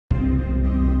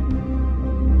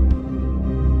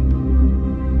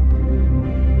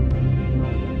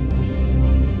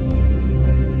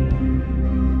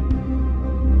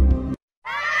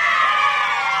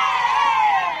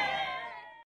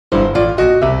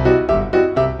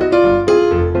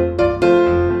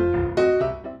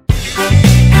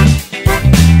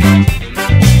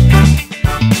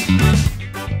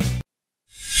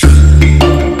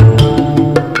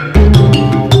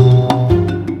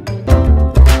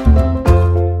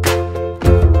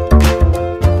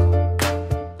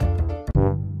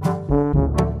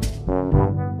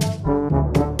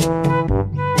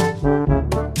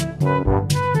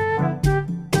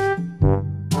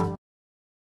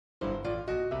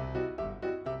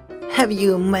Have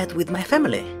you met with my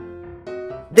family?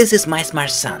 This is my smart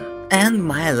son and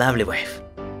my lovely wife.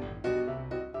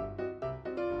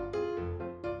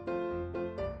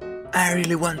 I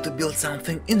really want to build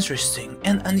something interesting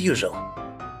and unusual.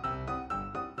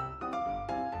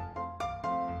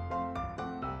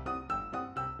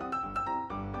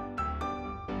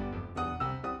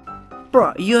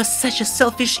 Bro, you're such a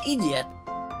selfish idiot.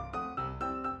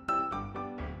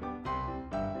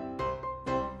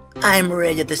 I'm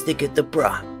ready to stick it to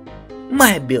Pro.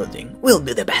 My building will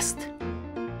be the best.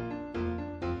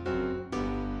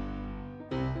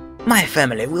 My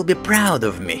family will be proud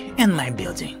of me and my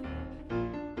building.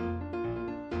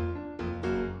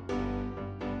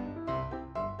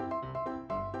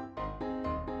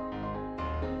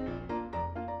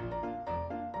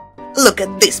 Look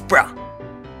at this, Pro.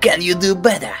 Can you do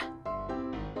better?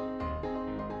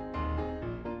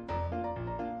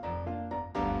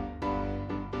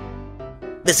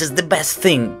 This is the best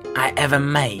thing I ever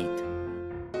made.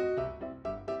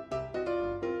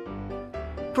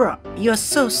 Bro, you're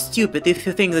so stupid if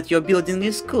you think that your building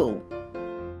is cool.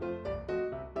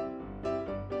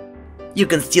 You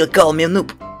can still call me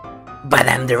noob, but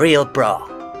I'm the real pro.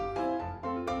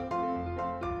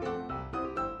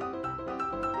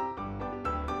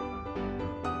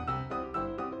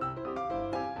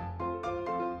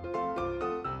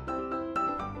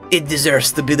 It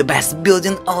deserves to be the best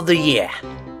building of the year.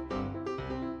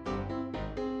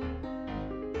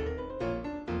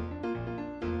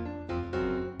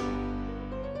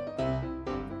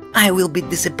 I will be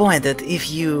disappointed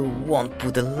if you won't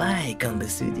put a like on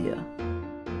this video.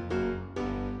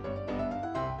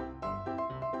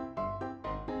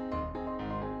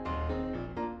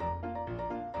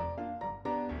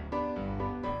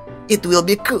 It will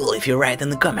be cool if you write in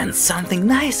the comments something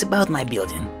nice about my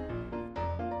building.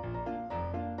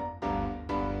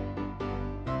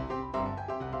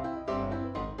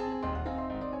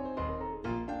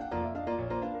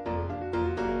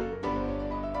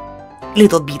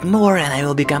 Little bit more and I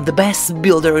will become the best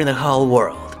builder in the whole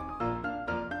world.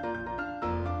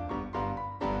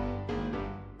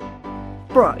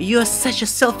 Bro, you're such a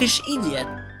selfish idiot.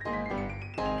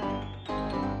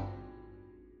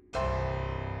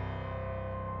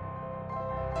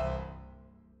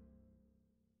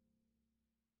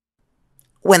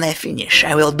 When I finish,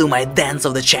 I will do my dance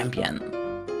of the champion.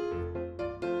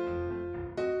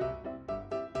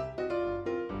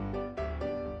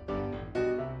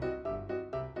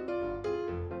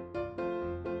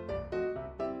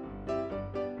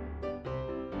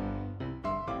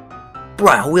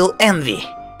 Bro will envy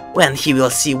when he will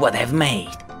see what I've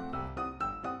made.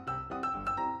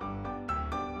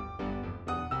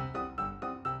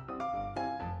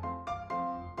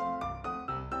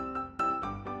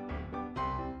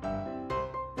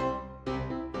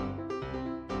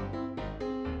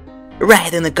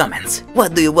 Write in the comments,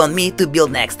 what do you want me to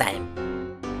build next time?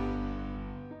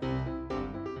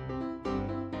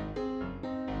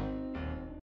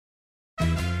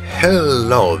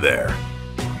 Hello there!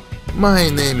 My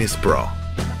name is Pro,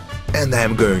 and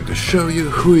I'm going to show you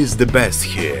who is the best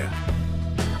here.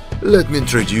 Let me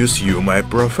introduce you my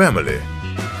Pro family.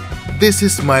 This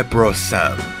is my Pro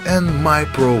son and my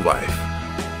Pro wife.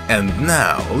 And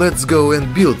now let's go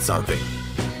and build something.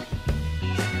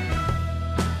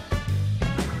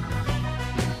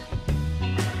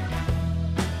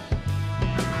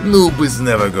 Noob is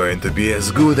never going to be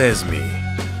as good as me.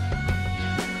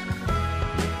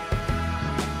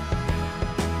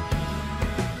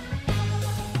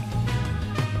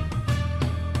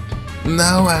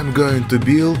 Now I'm going to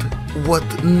build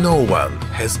what no one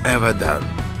has ever done.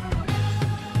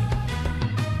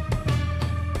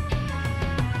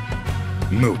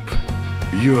 Noob,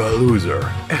 you're a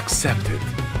loser. Accept it.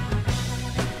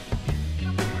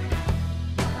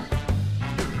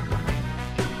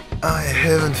 I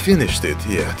haven't finished it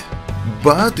yet,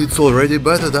 but it's already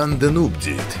better than the noob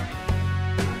did.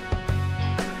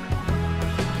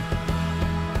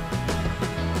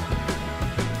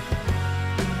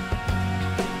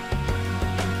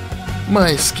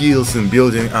 My skills in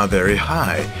building are very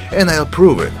high, and I'll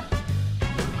prove it.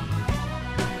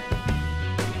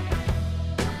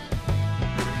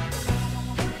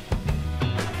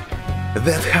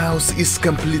 That house is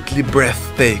completely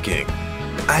breathtaking.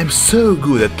 I'm so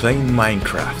good at playing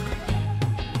Minecraft.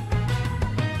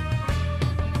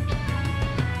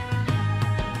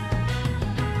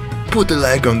 Put a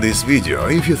like on this video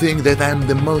if you think that I'm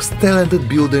the most talented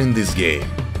builder in this game.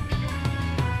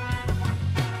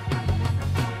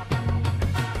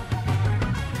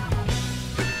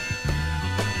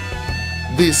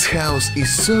 This house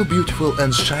is so beautiful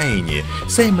and shiny,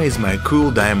 same as my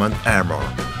cool diamond armor.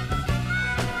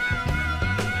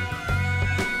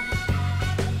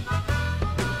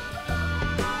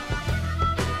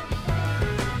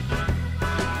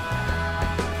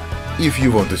 If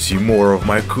you want to see more of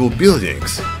my cool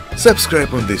buildings,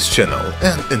 subscribe on this channel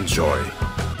and enjoy.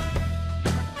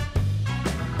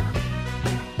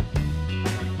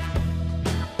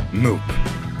 Noob,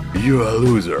 you're a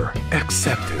loser.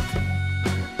 Accept it.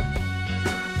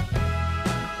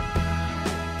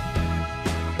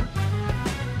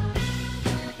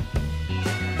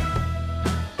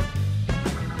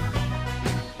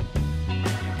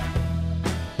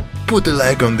 Put a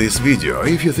like on this video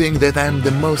if you think that I'm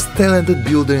the most talented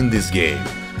builder in this game.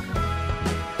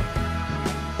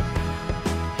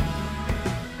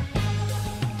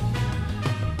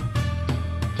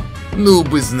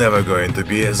 Noob is never going to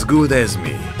be as good as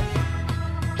me.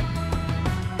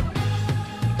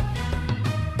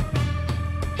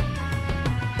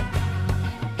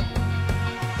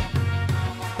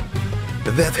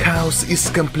 That house is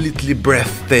completely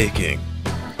breathtaking.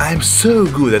 I'm so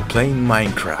good at playing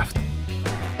Minecraft.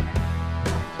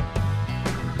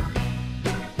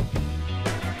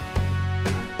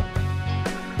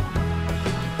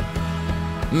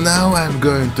 Now I'm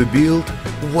going to build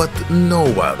what no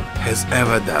one has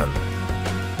ever done.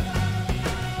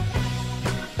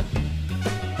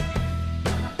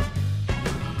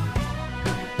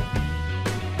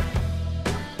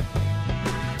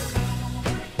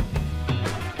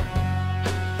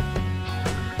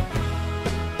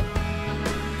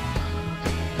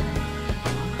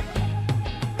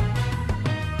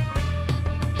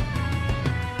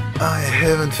 I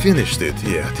haven't finished it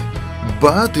yet,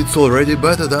 but it's already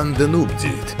better than the noob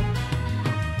did.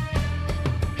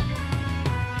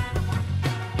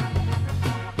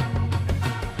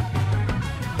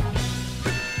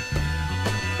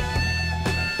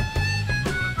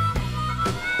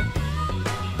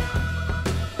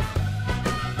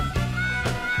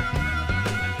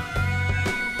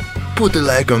 Put a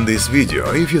like on this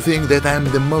video if you think that I'm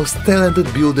the most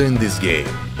talented builder in this game.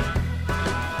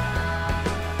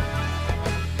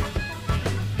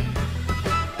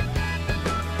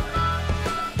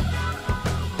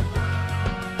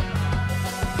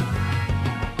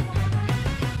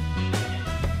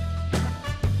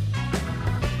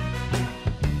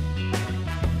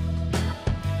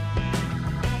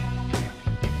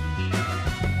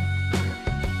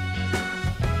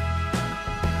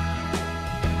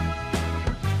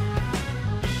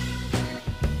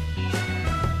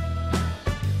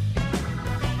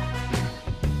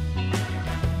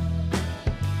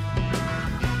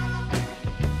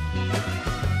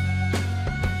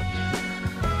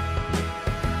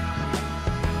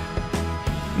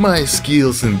 My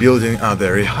skills in building are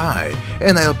very high,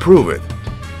 and I'll prove it.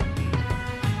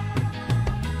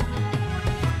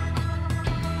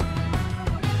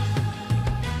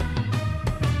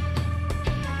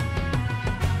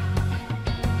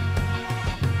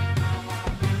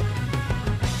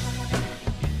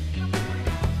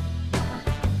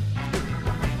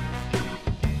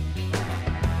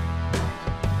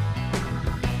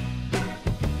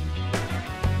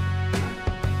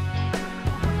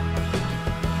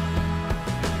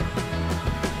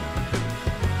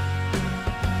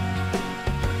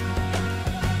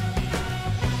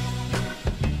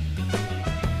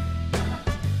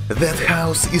 That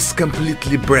house is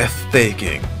completely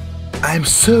breathtaking. I'm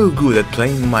so good at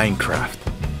playing Minecraft.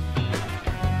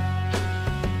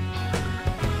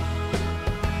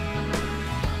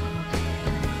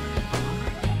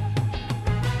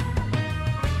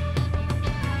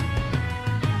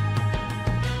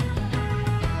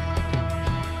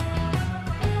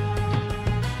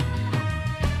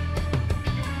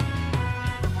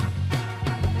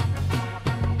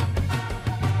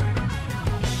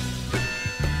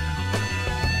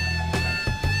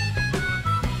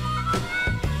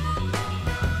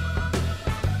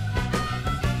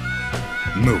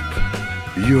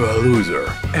 Noob, you're a loser.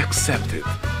 Accept it.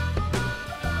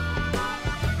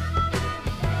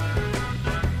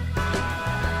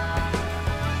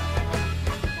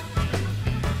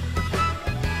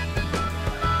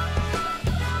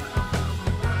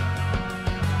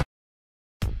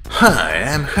 Hi,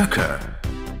 I'm Hacker,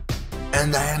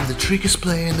 and I am the trickiest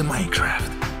player in the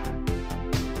Minecraft.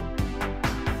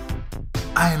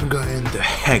 I am going to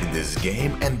hack this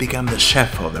game and become the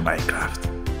chef of the Minecraft.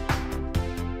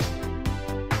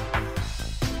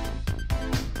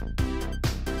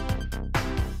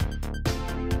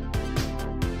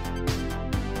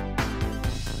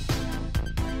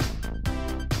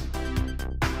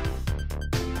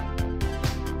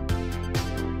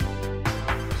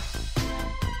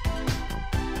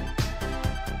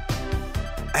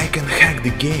 I can hack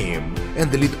the game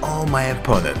and delete all my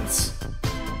opponents.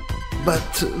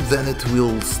 But then it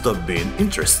will stop being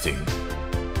interesting.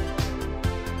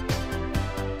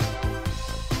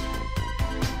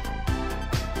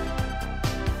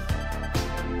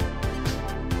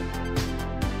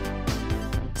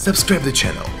 Subscribe the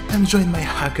channel and join my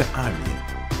hacker army.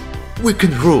 We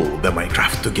can rule the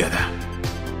Minecraft together.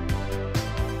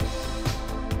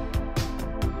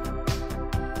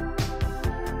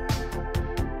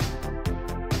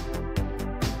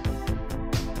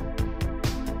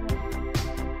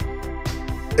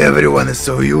 Everyone is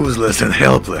so useless and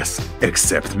helpless,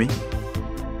 except me.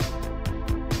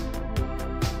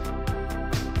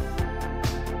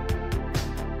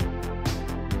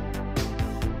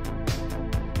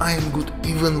 I am good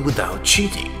even without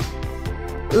cheating.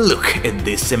 Look at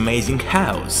this amazing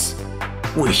house,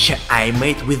 which I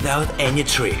made without any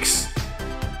tricks.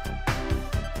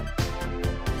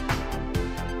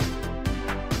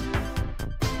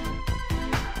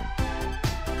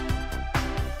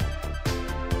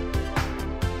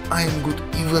 I am good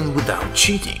even without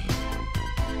cheating.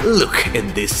 Look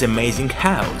at this amazing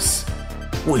house,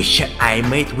 which I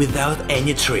made without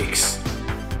any tricks.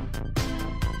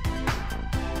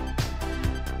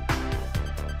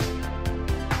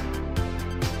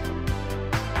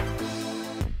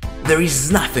 There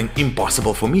is nothing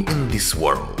impossible for me in this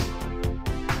world.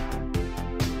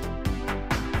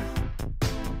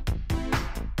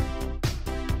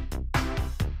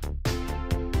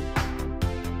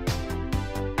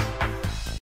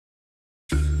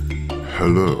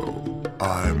 Hello,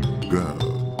 I'm God.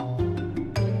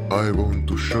 I want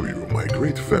to show you my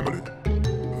great family.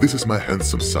 This is my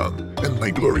handsome son and my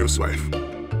glorious wife.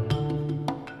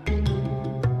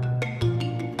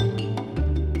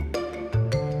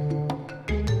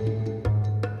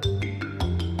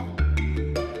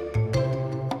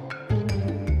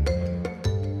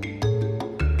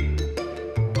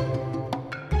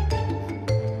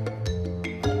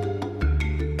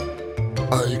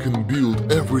 I can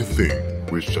build everything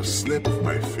with just snap of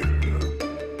my finger.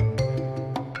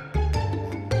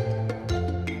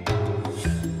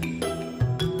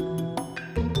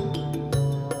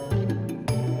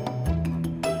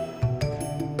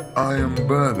 I am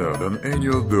better than any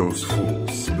of those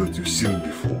fools that you've seen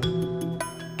before.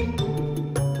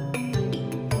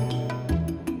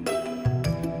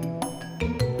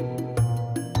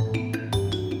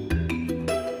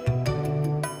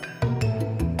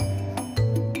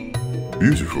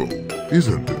 Beautiful,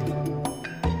 isn't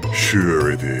it?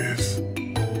 Sure it is.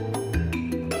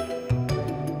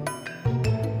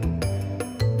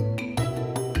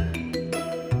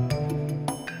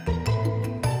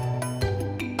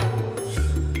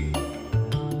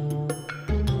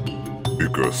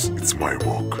 Because it's my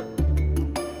work.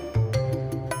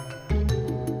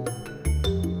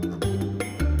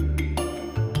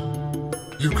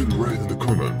 You can write in the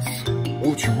comments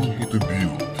what you want me to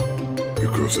build.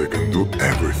 Because I can do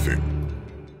everything.